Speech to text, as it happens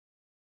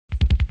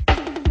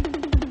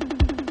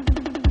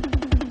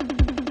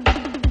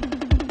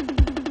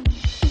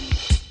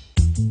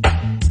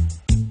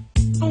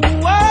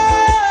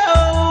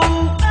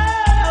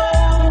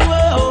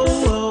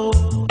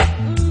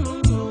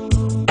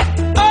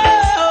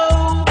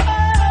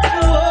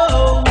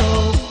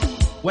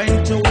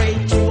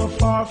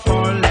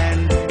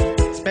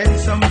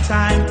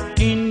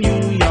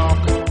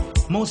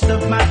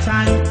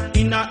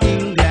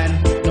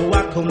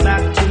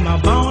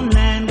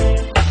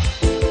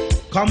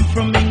Come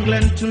from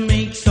England to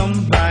make some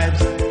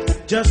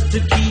vibes, just to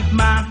keep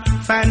my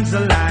fans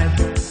alive.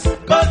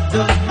 But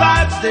the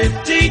vibes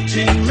they're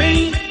teaching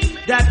me,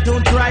 that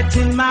don't write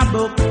in my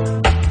book.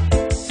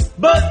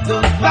 But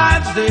the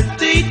vibes they're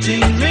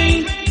teaching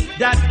me,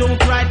 that don't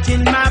write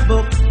in my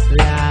book.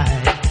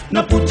 Lie.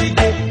 No put it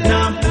there,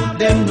 now put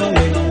them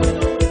nowhere.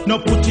 No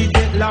put it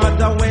there,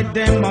 Lord, away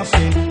them must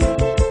say.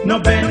 No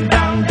bend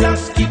down,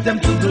 just keep them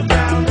to the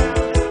ground.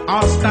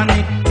 All stand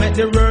it, make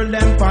the world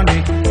them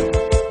panic.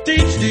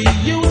 Teach the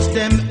youth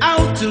them how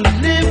to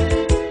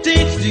live.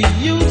 Teach the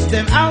youth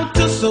them how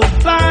to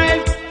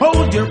survive.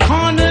 Hold your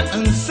corner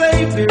and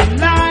save your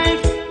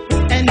life.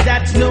 And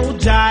that's no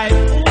jive.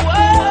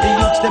 The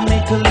youths them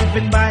make a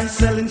living by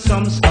selling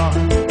some stuff,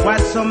 while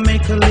some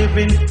make a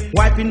living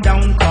wiping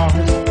down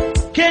cars.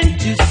 Can't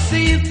you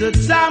see the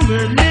time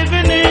we're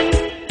living in?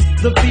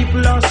 The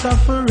people are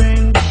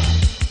suffering.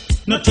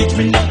 No teach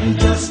me nothing,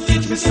 just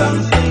teach me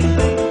something.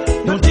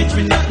 Don't teach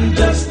me nothing,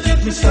 just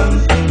teach me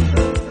something.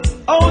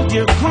 Hold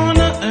your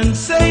corner and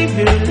save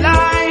your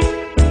life.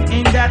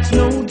 And that's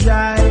no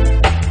jive.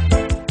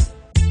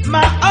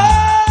 My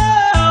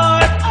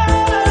heart,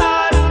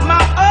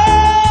 my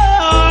heart,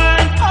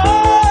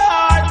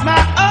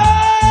 my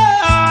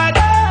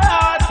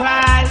heart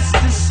cries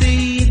to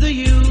see the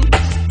youth.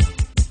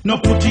 No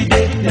put it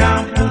there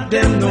down, put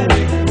them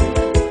nowhere.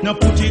 No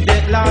put it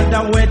there, Lord,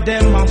 away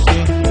them must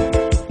say.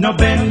 No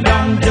bend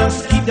down,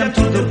 just keep them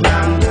to the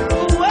ground.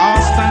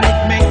 All stand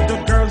it, make the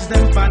girls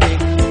them panic.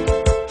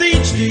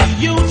 Teach the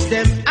youths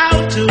them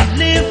how to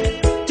live.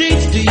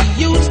 Teach the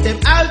youths them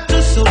how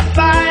to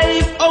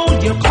survive.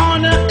 Hold your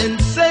corner and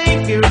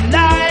save your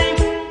life.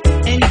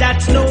 And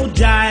that's no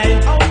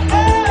jive.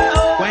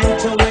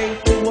 Went away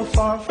to a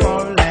far,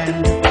 far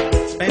land.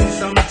 Spent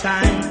some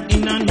time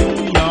in a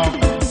New York.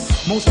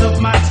 Most of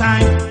my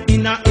time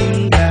in a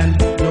England.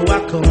 Now I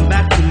come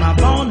back to my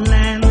born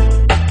land.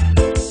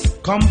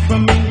 Come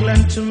from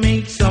England to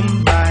make some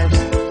vibes,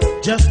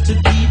 just to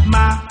keep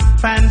my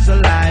fans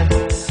alive.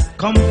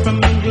 Come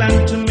from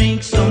England to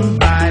make some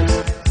vibes,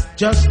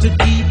 just to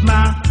keep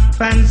my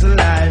fans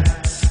alive.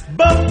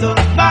 But the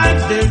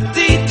vibes they're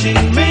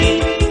teaching me,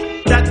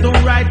 that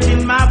don't write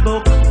in my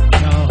book.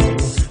 No.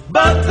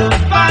 But the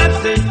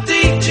vibes they're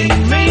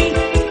teaching me,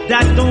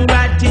 that don't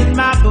write in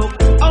my book.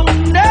 Oh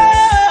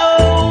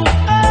no,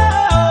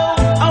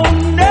 oh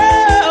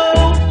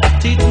no.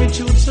 Teach me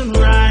truths and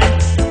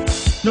rights.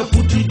 No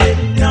put it there,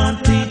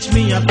 don't teach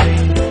me a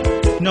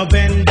thing. No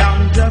bend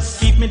down,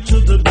 just keep me to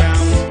the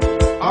ground.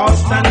 All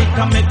standing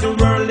can make the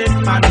world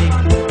in panic.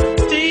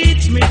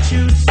 Teach me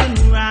truths and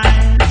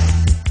rights.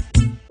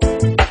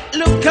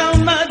 Look how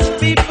much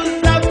people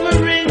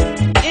suffering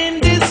in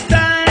this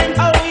time.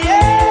 Oh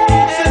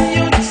yeah, some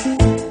youths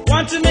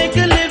want to make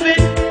a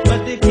living,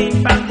 but they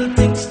can't find the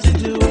things to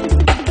do.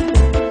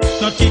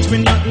 Don't teach me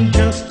nothing,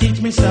 just teach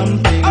me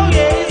something. Oh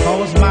yeah,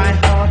 cause my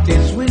heart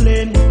is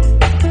willing.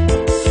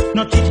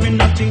 Not teach me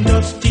nothing,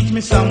 just teach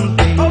me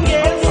something. Oh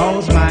yes,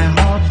 cause my